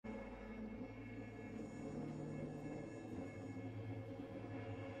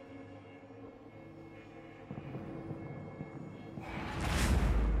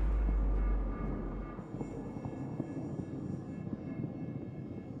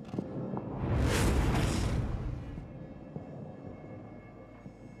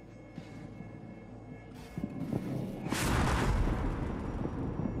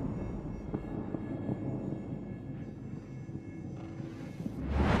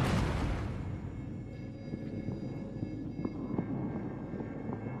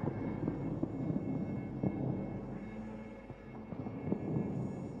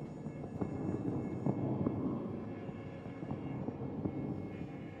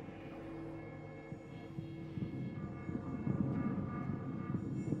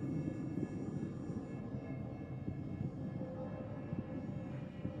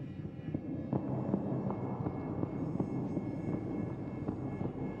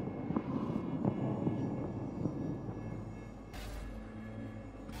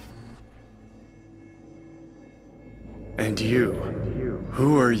And you?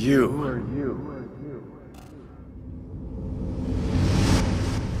 Who are you?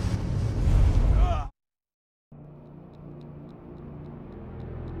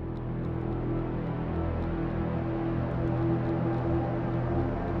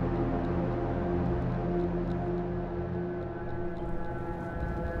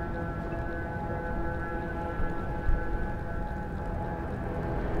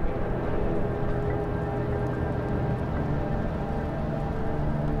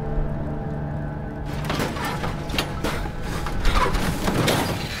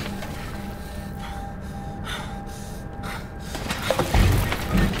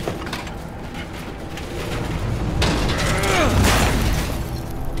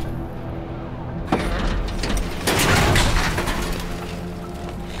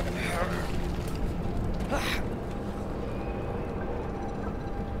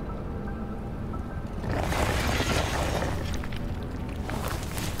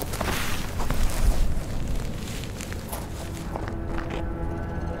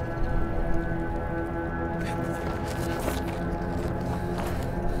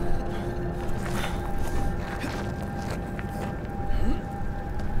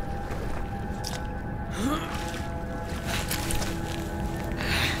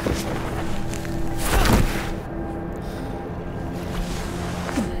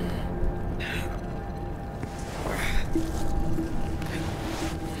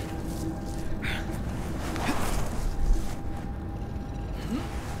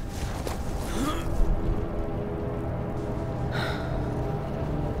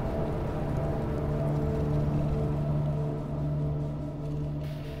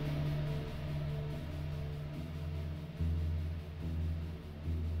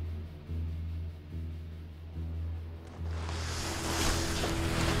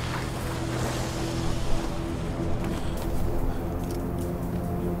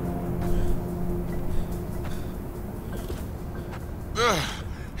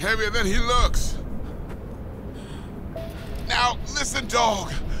 Heavier than he looks. Now, listen,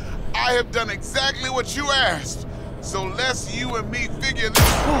 dog. I have done exactly what you asked. So let's you and me figure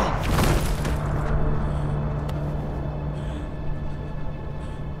this out.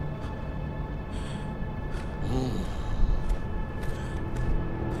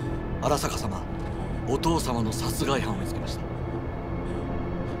 荒坂様、お父様の殺害犯を見つけました。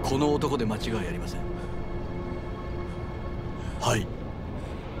この男で間違いありません。はい。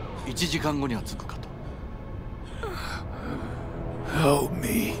1時間後には着くかと。Help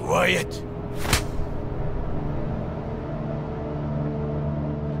me. Quiet.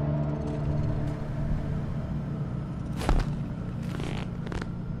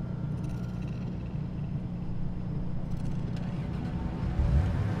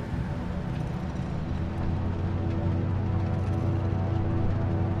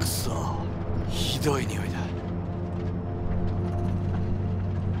 くそ、ひどい匂いだ。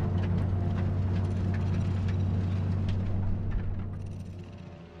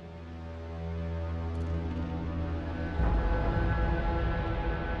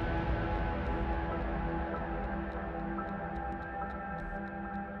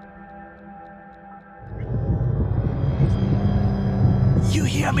You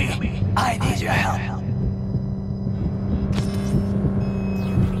hear me? I need your help.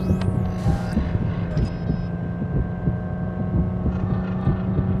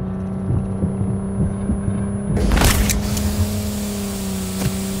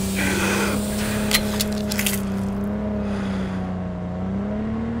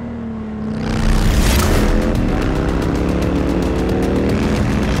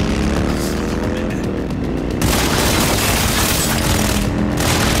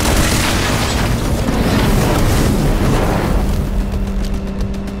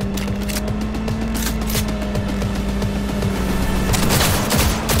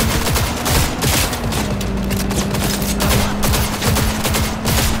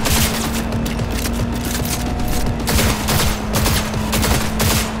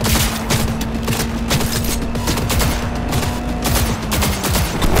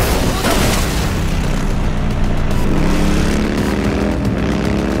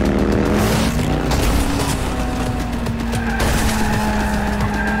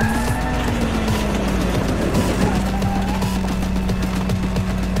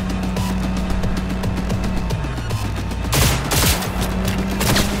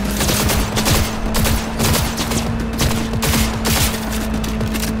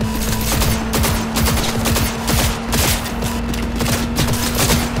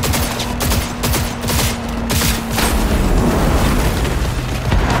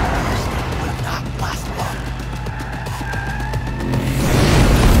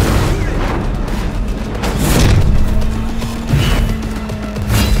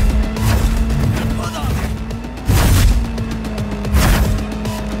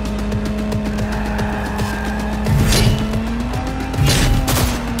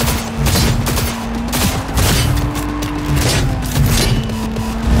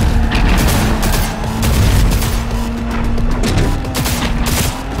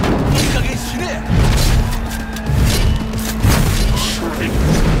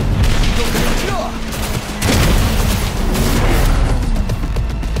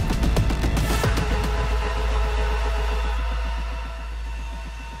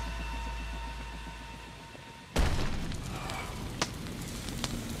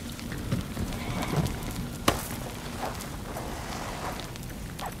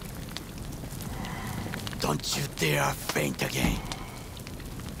 Don't you dare faint again.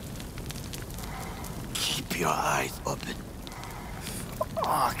 Keep your eyes open.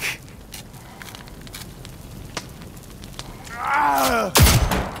 Fuck. Ah!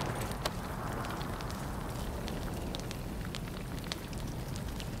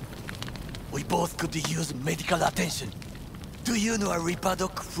 We both could use medical attention. Do you know a Reaper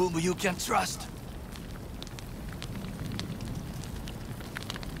Doc whom you can trust?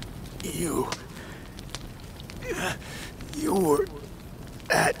 You were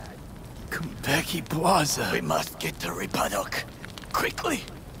at Konpeki Plaza. We must get to Reaper Doc. Quickly!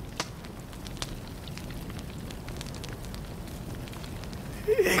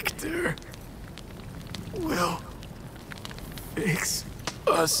 Victor will fix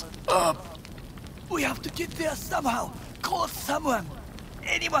us up. We have to get there somehow. Call someone.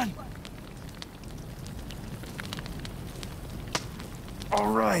 Anyone.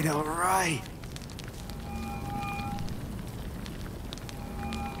 All right, all right.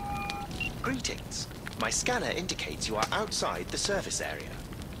 Greetings. My scanner indicates you are outside the service area.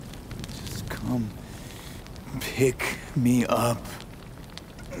 Just come pick me up.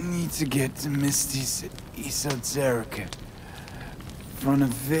 Need to get to Misty's esoterica. Front of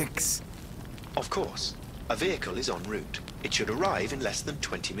Vic's. Of course. A vehicle is en route. It should arrive in less than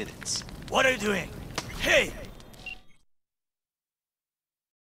 20 minutes. What are you doing? Hey!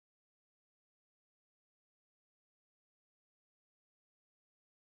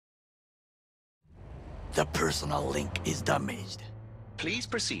 The personal link is damaged. Please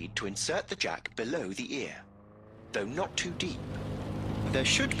proceed to insert the jack below the ear, though not too deep. There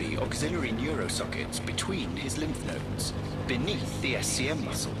should be auxiliary neurosockets between his lymph nodes, beneath the SCM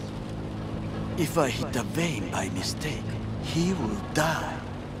muscle. If I hit the vein by mistake, he will die.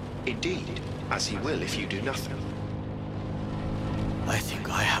 Indeed, as he will if you do nothing. I think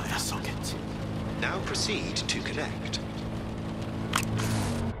I have the socket. Now proceed to connect.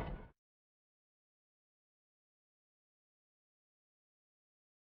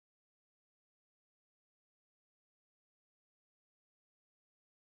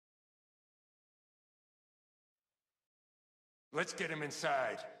 Let's get him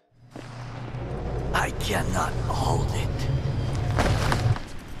inside. I cannot hold it.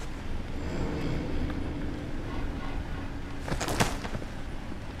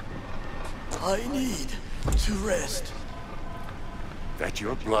 I need to rest. That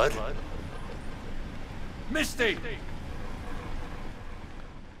your blood? Misty!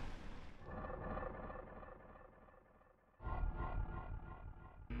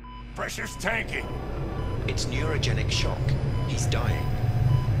 Pressure's tanking. It's neurogenic shock. He's dying.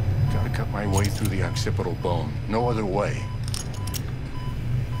 Gotta cut my way through the occipital bone. No other way.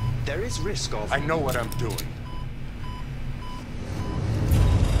 There is risk of... I know what I'm doing.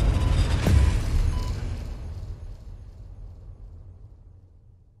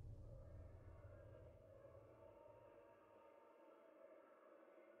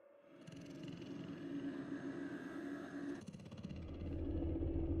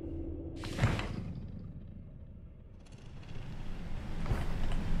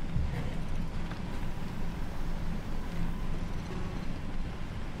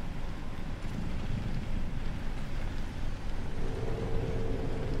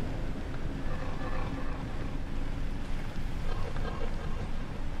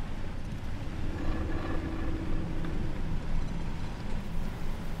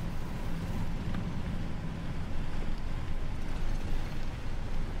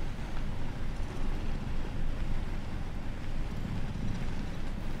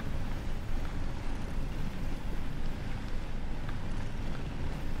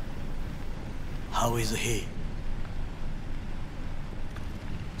 How is he?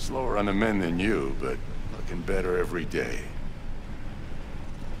 Slower on the mend than you, but looking better every day.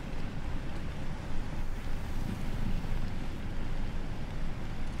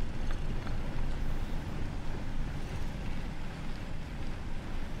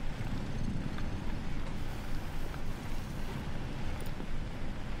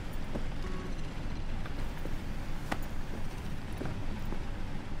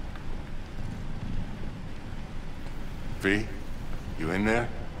 V, you in there?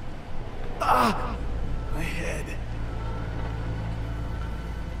 Ah! My head.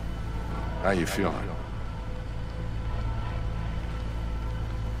 How you feeling?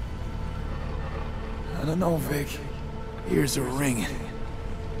 I don't know, Vic. Ears are ringing.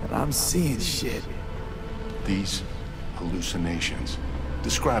 And I'm seeing shit. These hallucinations.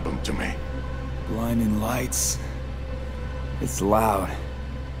 Describe them to me. Blinding lights. It's loud.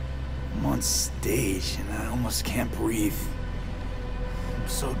 I'm on stage and I almost can't breathe. I'm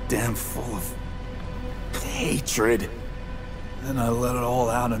so damn full of hatred. Then I let it all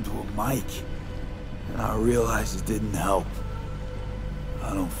out into a mic. And I realized it didn't help.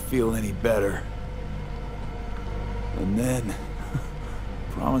 I don't feel any better. And then,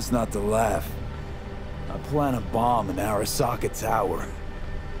 promise not to laugh, I plant a bomb in Arasaka Tower.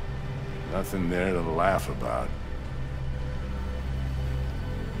 Nothing there to laugh about.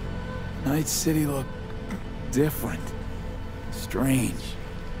 Night City looked different, strange.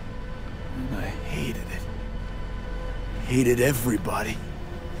 And I hated it. Hated everybody.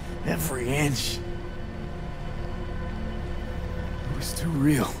 Every inch. It was too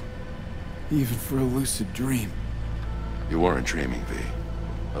real. Even for a lucid dream. You weren't dreaming, V.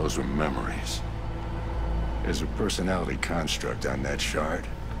 Those were memories. There's a personality construct on that shard.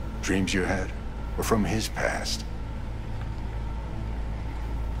 Dreams you had were from his past.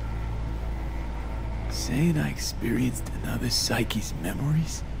 Saying I experienced another psyche's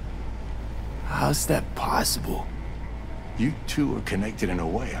memories? How's that possible? You two are connected in a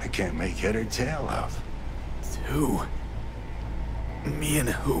way I can't make head or tail of. Two? Me and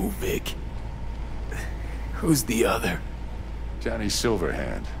who, Vic? Who's the other? Johnny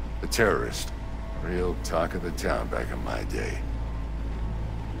Silverhand, the terrorist. Real talk of the town back in my day.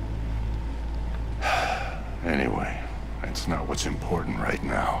 Anyway, that's not what's important right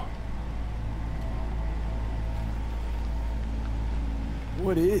now.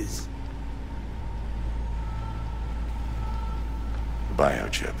 What is? The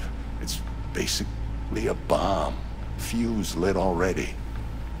biochip. It's basically a bomb. Fuse lit already.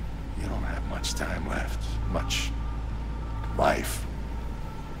 You don't have much time left. Much life.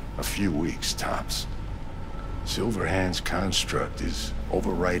 A few weeks, tops. Silverhand's construct is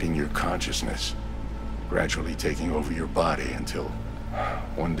overriding your consciousness, gradually taking over your body until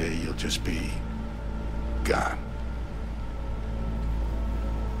one day you'll just be gone.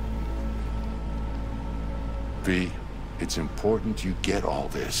 V, it's important you get all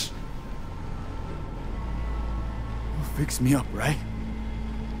this. You'll fix me up, right?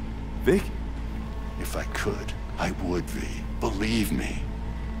 Vic? If I could, I would, V. Believe me.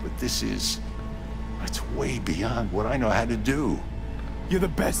 But this is... it's way beyond what I know how to do. You're the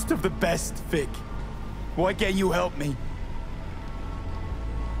best of the best, Vic. Why can't you help me?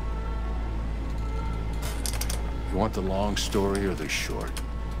 You want the long story or the short?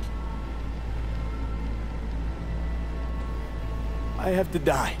 I have to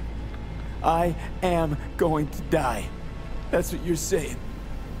die. I am going to die. That's what you're saying.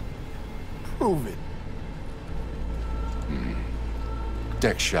 Prove it.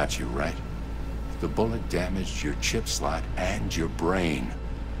 Dex shot you, right? The bullet damaged your chip slot and your brain.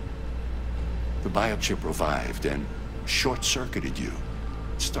 The biochip revived and short-circuited you.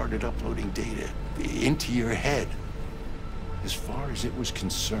 It started uploading data into your head. As far as it was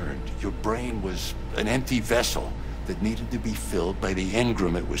concerned, your brain was an empty vessel that needed to be filled by the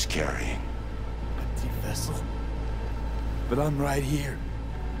engram it was carrying. Empty vessel? But I'm right here.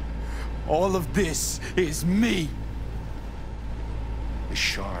 All of this is me. The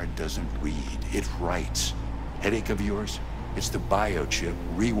shard doesn't read, it writes. Headache of yours? It's the biochip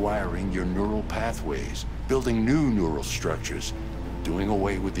rewiring your neural pathways, building new neural structures, doing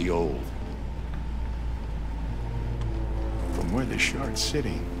away with the old. From where the shard's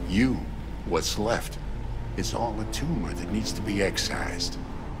sitting, you, what's left, is all a tumor that needs to be excised.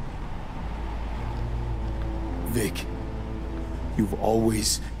 Vic, you've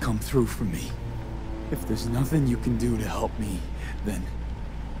always come through for me. If there's nothing you can do to help me, then...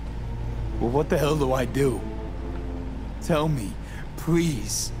 well, what the hell do I do? Tell me,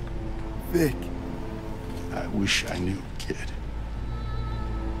 please. Vic. I wish I knew, kid.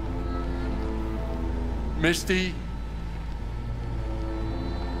 Misty?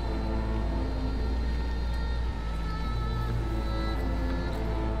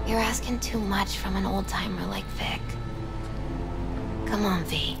 You're asking too much from an old-timer like Vic. Come on,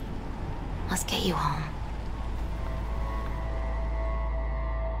 V. Let's get you home.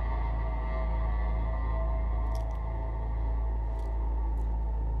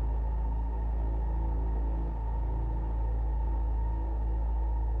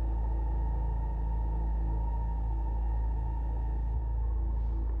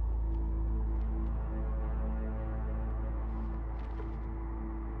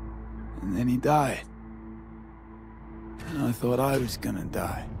 And then he died. And I thought I was gonna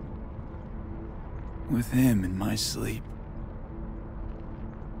die. With him in my sleep.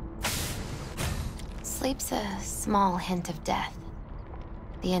 Sleep's a small hint of death.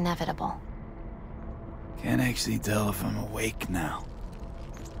 The inevitable. Can't actually tell if I'm awake now.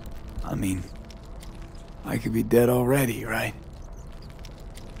 I mean, I could be dead already, right?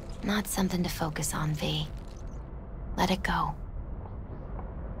 Not something to focus on, V. Let it go.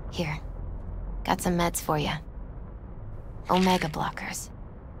 Here. Got some meds for you. Omega blockers.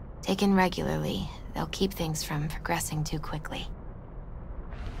 Taken regularly, they'll keep things from progressing too quickly.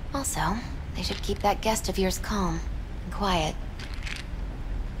 Also, they should keep that guest of yours calm and quiet.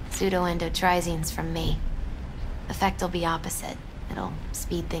 Pseudo-endotrizines from me. Effect will be opposite. It'll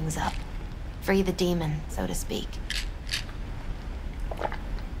speed things up. Free the demon, so to speak.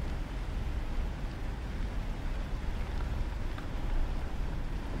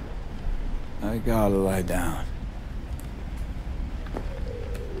 I gotta lie down.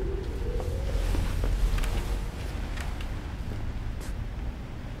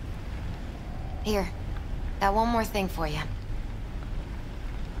 Here. Got one more thing for you.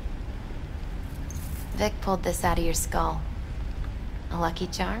 Vic pulled this out of your skull. A lucky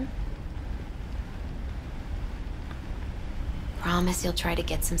charm? Promise you'll try to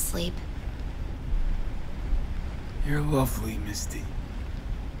get some sleep. You're lovely, Misty.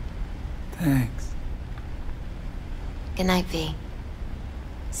 Thanks. Good night, V.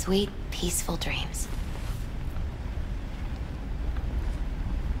 Sweet, peaceful dreams.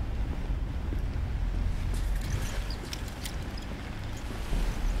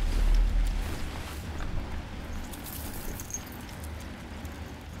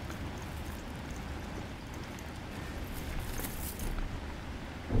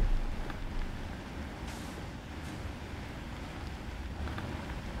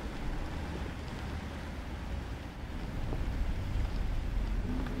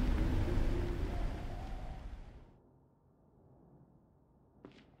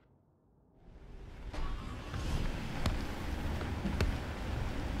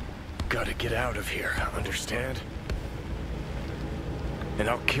 Gotta get out of here, understand? And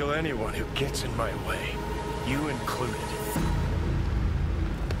I'll kill anyone who gets in my way, you included.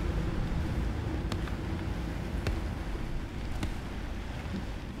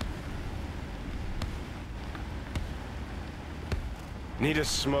 Need a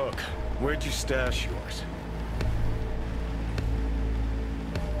smoke. Where'd you stash yours?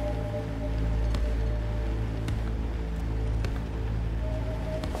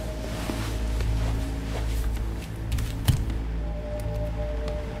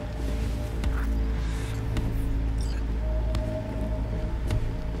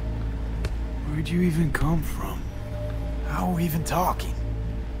 Where'd you even come from? How are we even talking?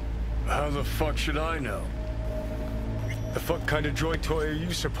 How the fuck should I know? The fuck kind of droid toy are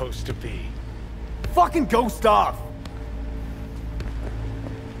you supposed to be? Fucking ghost off!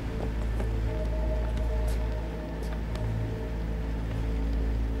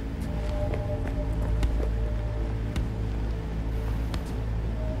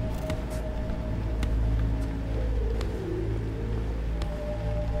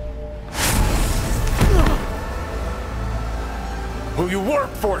 Who you work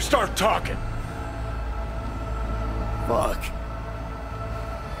for, start talking! Fuck.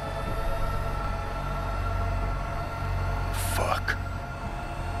 Fuck.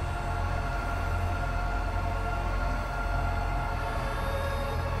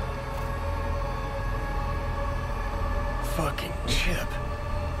 Fucking chip.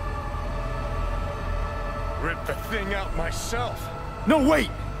 Ripped the thing out myself. No, wait!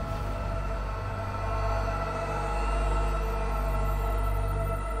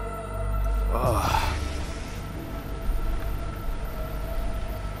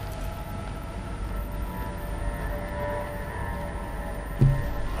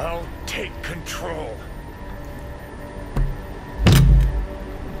 I'll take control.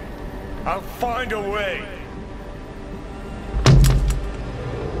 I'll find a way.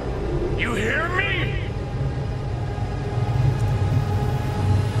 You hear me?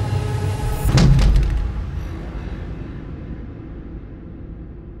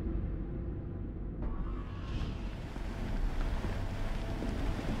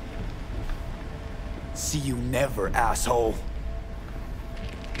 See you never, asshole.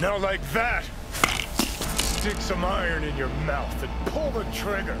 Now like that. Stick some iron in your mouth and pull the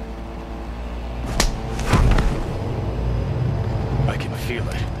trigger. I can feel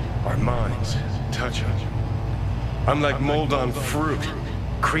it. Our minds touching. I'm like mold on fruit,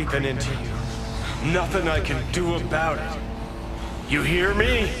 creeping into you. Nothing I can do about it. You hear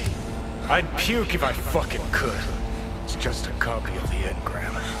me? I'd puke if I fucking could. It's just a copy of the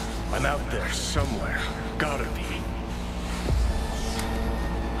engram. I'm out there somewhere. Gotta be.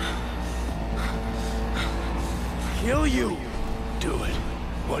 Kill you! Do it.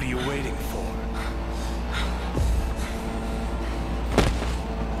 What are you waiting for?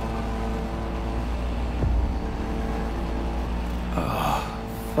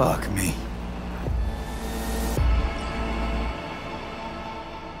 Fuck me.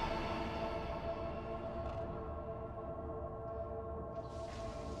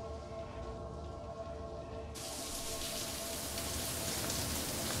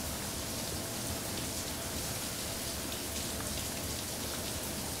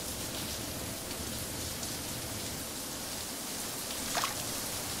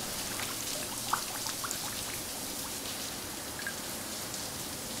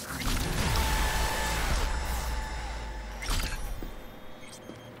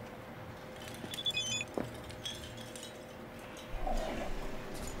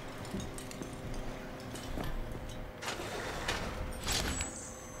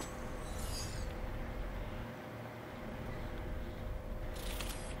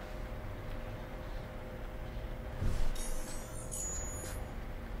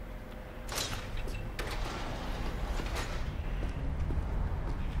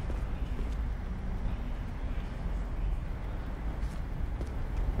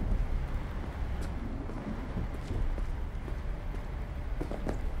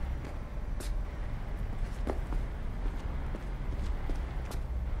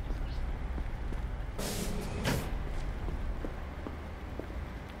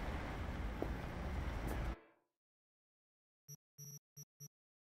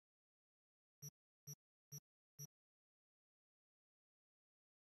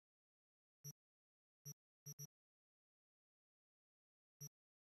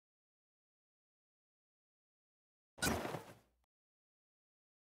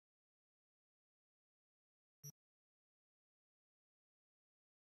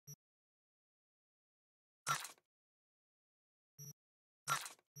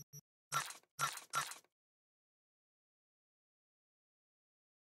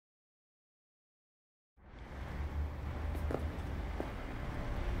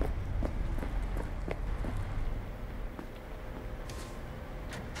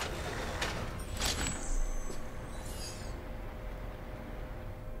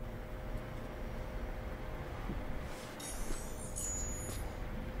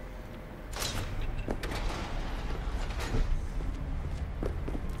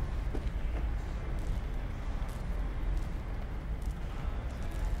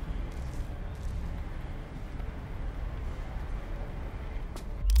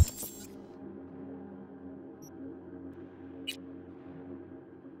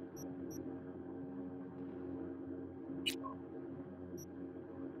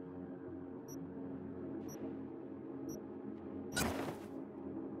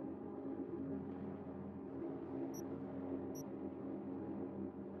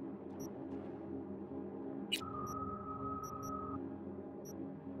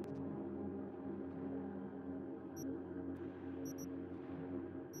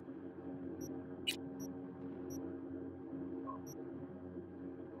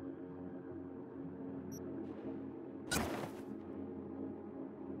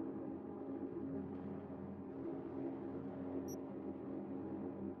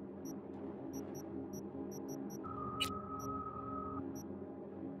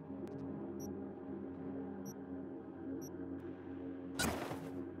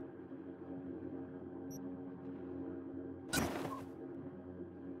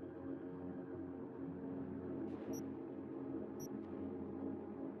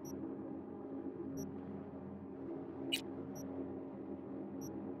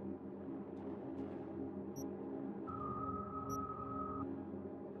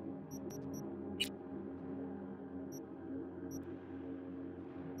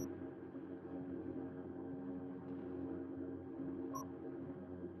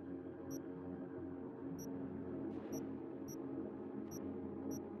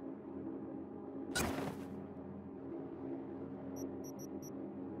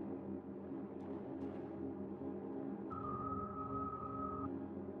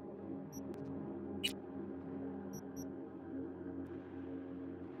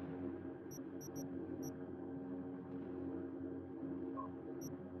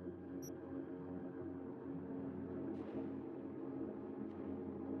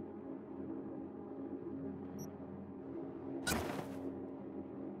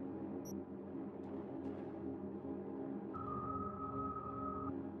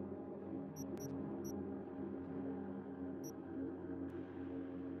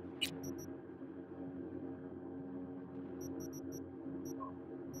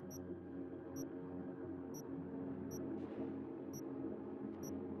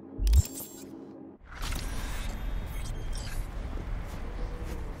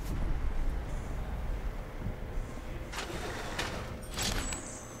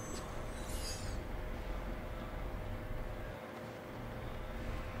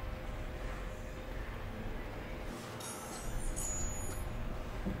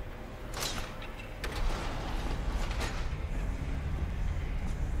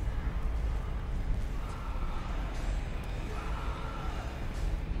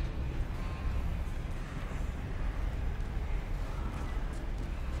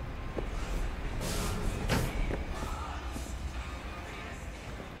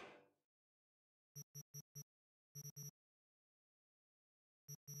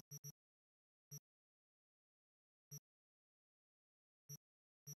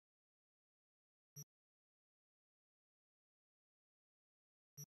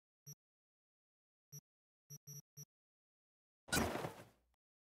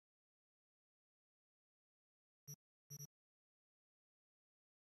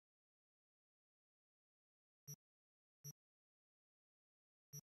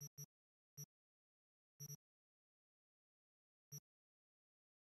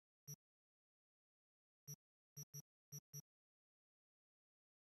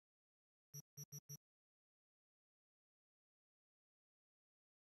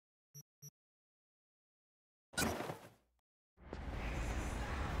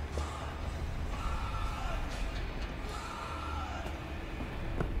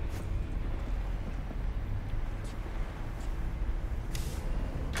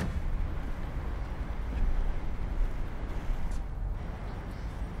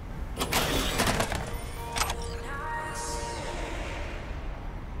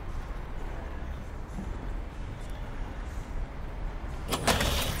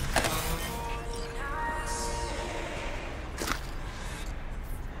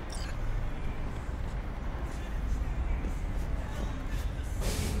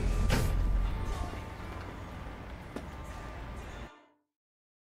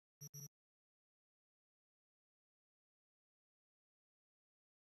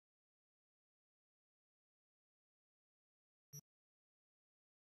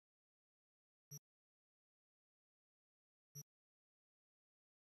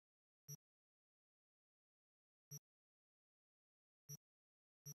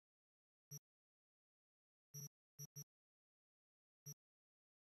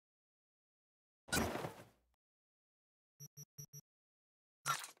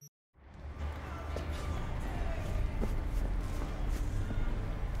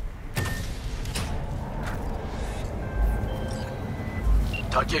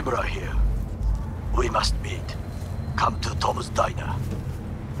 Takemura here. We must meet. Come to Tom's Diner.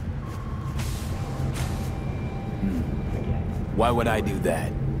 Why would I do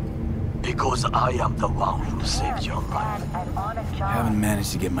that? Because I am the one who saved your life. Haven't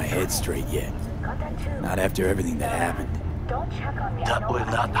managed to get my head straight yet. Not after everything that happened. That will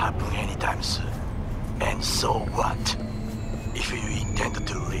not happen anytime soon. And so what? If you intend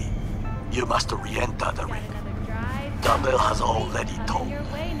to leave, you must re-enter the ring. The bell has already tolled.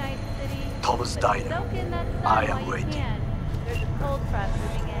 Tom's Diner. I am waiting. There's a cold front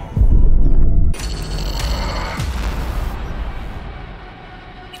moving in.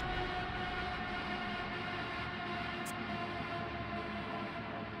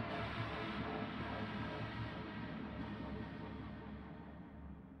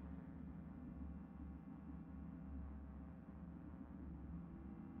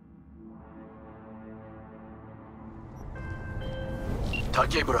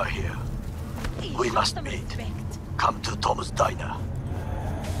 Takemura here. We must meet. Come to Tom's Diner.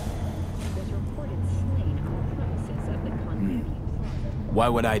 Why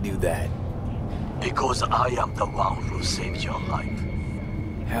would I do that? Because I am the one who saved your life.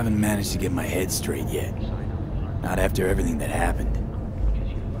 Haven't managed to get my head straight yet. Not after everything that happened.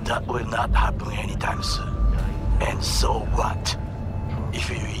 That will not happen anytime soon. And so what? If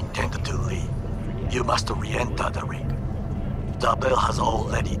you intend to leave, you must re-enter the ring. The bell has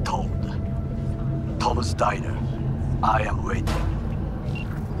already tolled. Tom's Diner. I am waiting.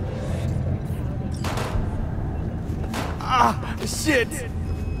 Ah, shit!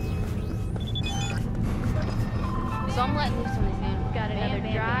 So I'm letting loose on this man. Got another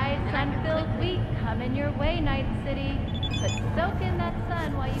dry, sun-filled week coming your way, Night City. But soak in that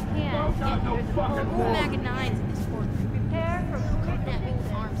sun while you can. There's a whole Mag of nines in this fort. prepare for Kidnapping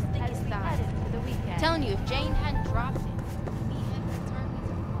with arms thick as thighs. to the weekend. Telling you, if Jane hadn't dropped it, we had returned me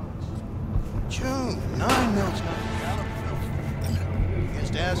to college. June, 9 mils not valid.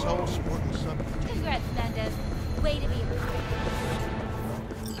 Against assholes sporting something. Congrats, Mendez. Way to be a pro.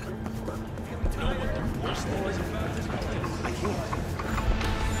 I can't.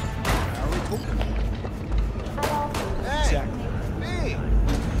 How are we coping? Hey! Exactly. Me!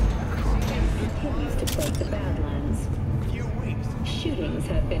 Continues to plague the Badlands. Few weeks. Shootings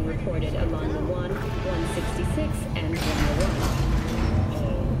have been reported along the 166 and 101.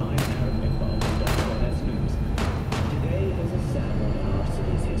 I'm Aaron McFall with WNS News. Today is a sad one in our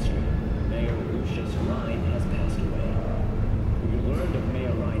city's history. Mayor Lucius Ryan has passed away. We learned of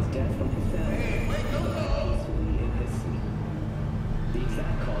Mayor Ryan's death from his family. Peacefully in his sleep. The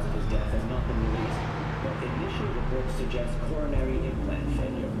exact cause of his death has not been released, but initial reports suggest coronary implant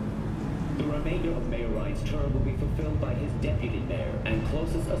failure. The remainder of Mayor Ryan's term will be fulfilled by his deputy mayor and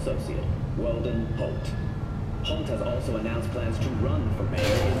closest associate, Weldon Holt. Holt has also announced plans to run for mayor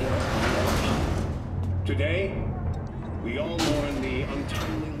in the upcoming election. Today, we all mourn the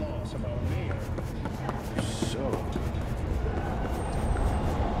untimely loss of our mayor. So...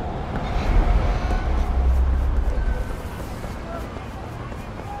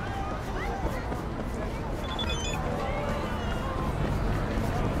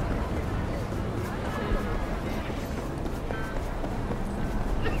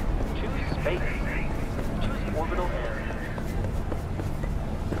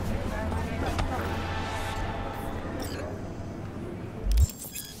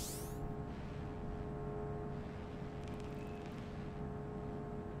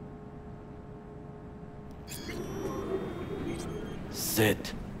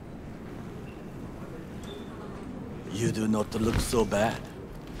 it. You do not look so bad.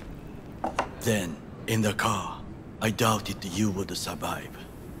 Then, in the car, I doubted you would survive.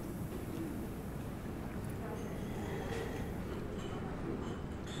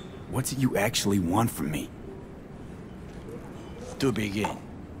 What's it you actually want from me? To begin,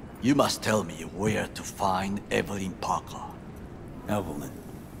 you must tell me where to find Evelyn Parker. Evelyn?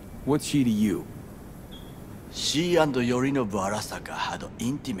 What's she to you? She and Yorinobu Arasaka had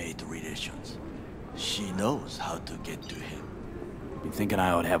intimate relations. She knows how to get to him. Been thinking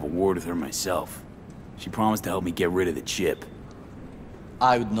I ought to have a word with her myself. She promised to help me get rid of the chip.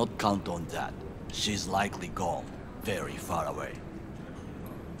 I would not count on that. She's likely gone, very far away.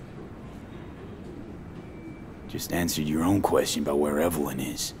 Just answered your own question about where Evelyn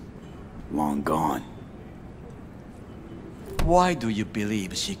is. Long gone. Why do you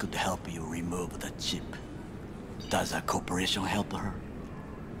believe she could help you remove the chip? Does a corporation help her?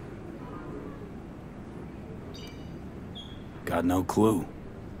 Got no clue.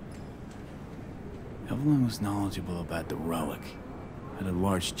 Evelyn was knowledgeable about the relic. Had a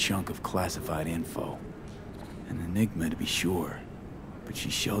large chunk of classified info. An enigma to be sure. But she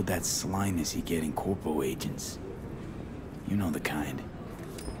showed that slyness you get in corpo agents. You know the kind.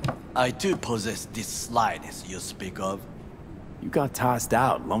 I too possess this slyness you speak of. You got tossed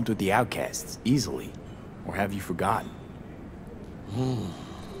out, lumped with the outcasts, easily. Or have you forgotten?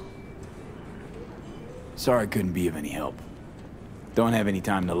 Sorry I couldn't be of any help. Don't have any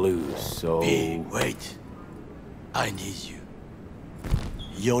time to lose, so... Wait. I need you.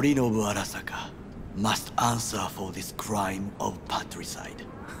 Yorinobu Arasaka must answer for this crime of patricide.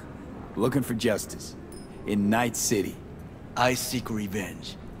 Looking for justice. In Night City. I seek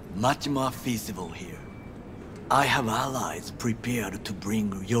revenge. Much more feasible here. I have allies prepared to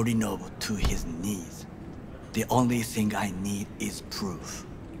bring Yorinobu to his knees. The only thing I need is proof.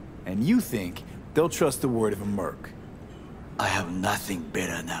 And you think they'll trust the word of a merc? I have nothing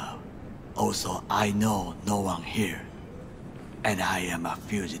better now. Also, I know no one here. And I am a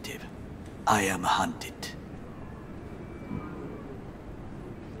fugitive. I am hunted.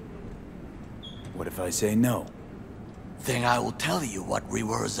 What if I say no? Then I will tell you what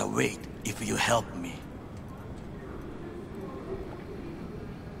rewards await if you help me.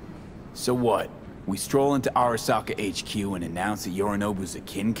 So what? We stroll into Arasaka HQ and announce that Yorinobu's a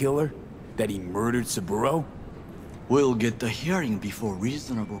kin killer? That he murdered Saburo? We'll get the hearing before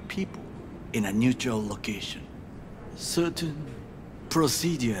reasonable people, in a neutral location. Certain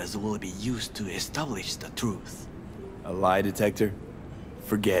procedures will be used to establish the truth. A lie detector?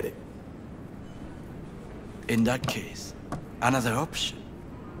 Forget it. In that case, another option.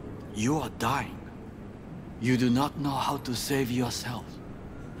 You are dying. You do not know how to save yourself.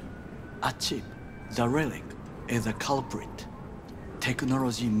 A chip, the relic, is a culprit.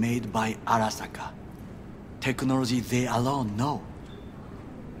 Technology made by Arasaka. Technology they alone know.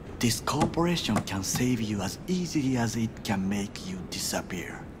 This corporation can save you as easily as it can make you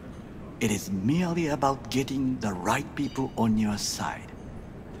disappear. It is merely about getting the right people on your side.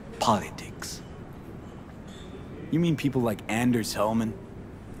 Politics. You mean people like Anders Hellman?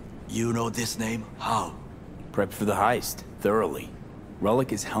 You know this name? How? Prepped for the heist, thoroughly.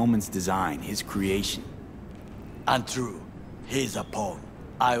 Relic is Hellman's design, his creation. Untrue. He's a pawn.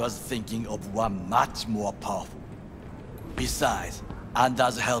 I was thinking of one much more powerful. Besides,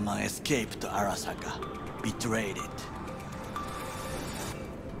 Anders Hellman escaped to Arasaka. Betrayed it.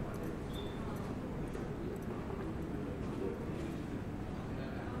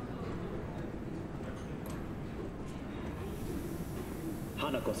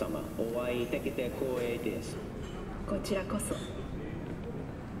 Hanako-sama, お会いできて光栄です。こちらこそ。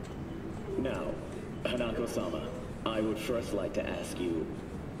Now, Hanako-sama, I would first like to ask you...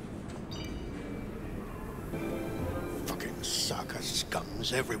 Fucking Saka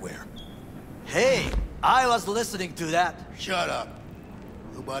scums everywhere. Hey, I was listening to that. Shut up.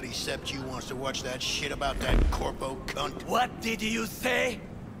 Nobody except you wants to watch that shit about that corpo cunt. What did you say?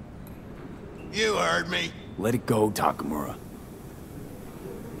 You heard me. Let it go, Takamura.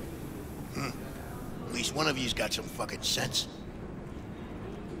 At least one of you's got some fucking sense.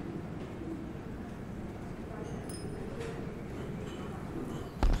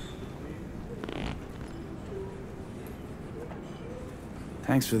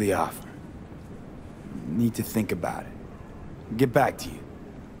 Thanks for the offer. Need to think about it. Get back to you.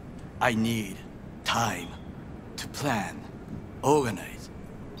 I need time to plan, organize.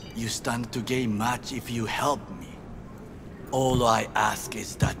 You stand to gain much if you help me. All I ask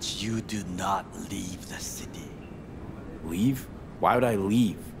is that you do not leave the city. Leave? Why would I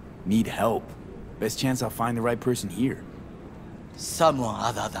leave? Need help. Best chance I'll find the right person here. Someone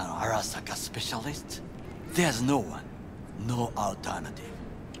other than Arasaka specialist? There's no one. No alternative.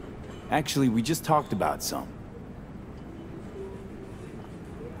 Actually, we just talked about some.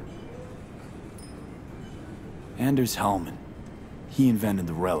 Anders Hellman. He invented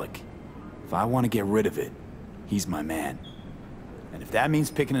the relic. If I want to get rid of it, he's my man. And if that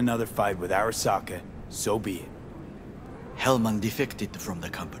means picking another fight with Arasaka, so be it. Hellman defected from the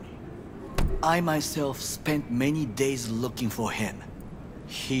company. I myself spent many days looking for him.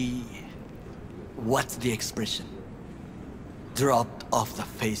 He... what's the expression? Dropped off the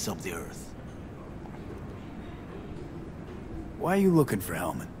face of the earth. Why are you looking for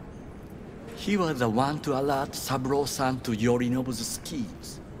Hellman? He was the one to alert Saburo-san to Yorinobu's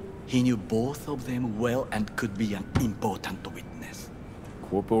schemes. He knew both of them well and could be an important witness.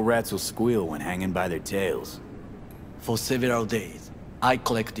 Corporal rats will squeal when hanging by their tails. For several days, I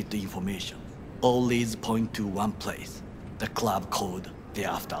collected the information. All leads point to one place, the club called the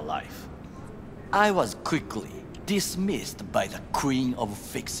Afterlife. I was quickly dismissed by the queen of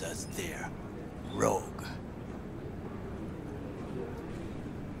fixers there, Rogue.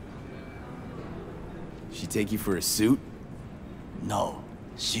 She take you for a suit? No,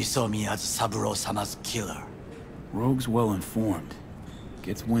 she saw me as Saburo-sama's killer. Rogue's well informed.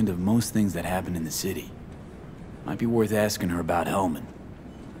 Gets wind of most things that happen in the city. Might be worth asking her about Hellman.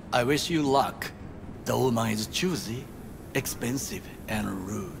 I wish you luck. The woman is choosy, expensive, and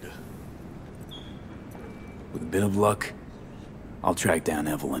rude. With a bit of luck, I'll track down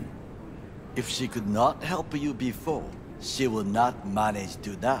Evelyn. If she could not help you before, she will not manage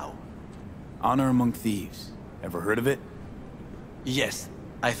to now. Honor among thieves. Ever heard of it? Yes,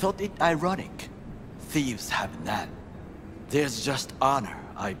 I thought it ironic. Thieves have none. There's just honor,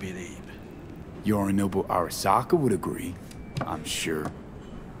 I believe. Yorinobu Arasaka would agree, I'm sure.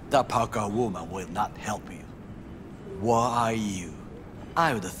 The Parker woman will not help you. Were I you,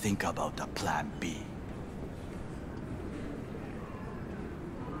 I would think about a plan B.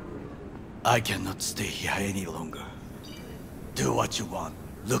 I cannot stay here any longer. Do what you want.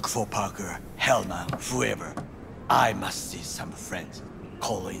 Look for Parker, Hellman, whoever. I must see some friends,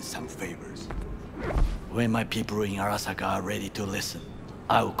 call in some favors. When my people in Arasaka are ready to listen,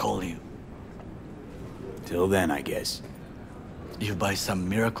 I will call you. Till then, I guess. If by some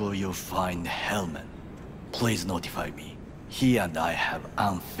miracle you find Hellman, please notify me. He and I have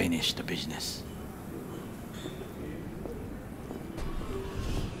unfinished business.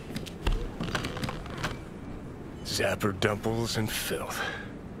 Zapper dumples and filth.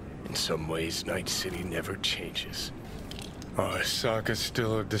 In some ways, Night City never changes. Arasaka's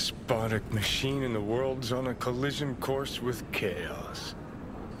still a despotic machine and the world's on a collision course with chaos.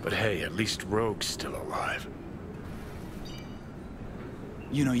 But hey, at least Rogue's still alive.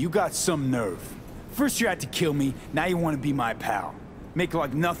 You know, you got some nerve. First you had to kill me, now you want to be my pal. Make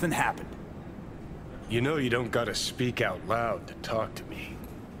like nothing happened. You know you don't gotta speak out loud to talk to me.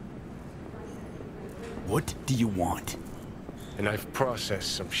 What do you want? And I've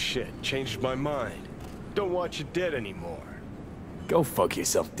processed some shit, changed my mind. Don't want you dead anymore. Go fuck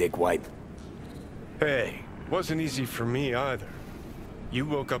yourself, dickwipe. Hey, wasn't easy for me either. You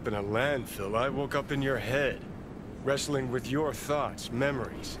woke up in a landfill, I woke up in your head. Wrestling with your thoughts,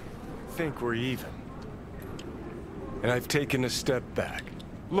 memories. Think we're even. And I've taken a step back,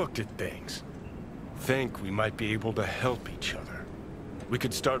 looked at things. Think we might be able to help each other. We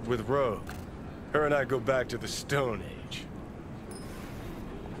could start with Rogue. Her and I go back to the Stone Age.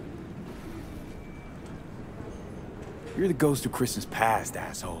 You're the ghost of Christmas past,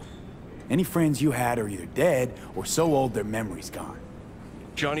 asshole. Any friends you had are either dead or so old their memory's gone.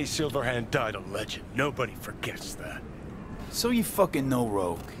 Johnny Silverhand died a legend. Nobody forgets that. So you fucking know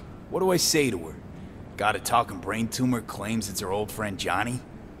Rogue. What do I say to her? Got a talking brain tumor claims it's her old friend Johnny?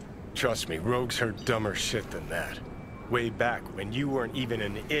 Trust me, Rogue's heard dumber shit than that. Way back when you weren't even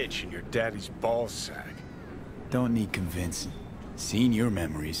an itch in your daddy's ballsack. Don't need convincing. Seeing your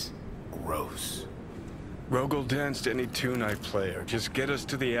memories, gross. Rogue will dance to any tune I play or just get us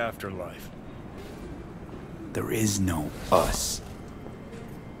to the afterlife. There is no us.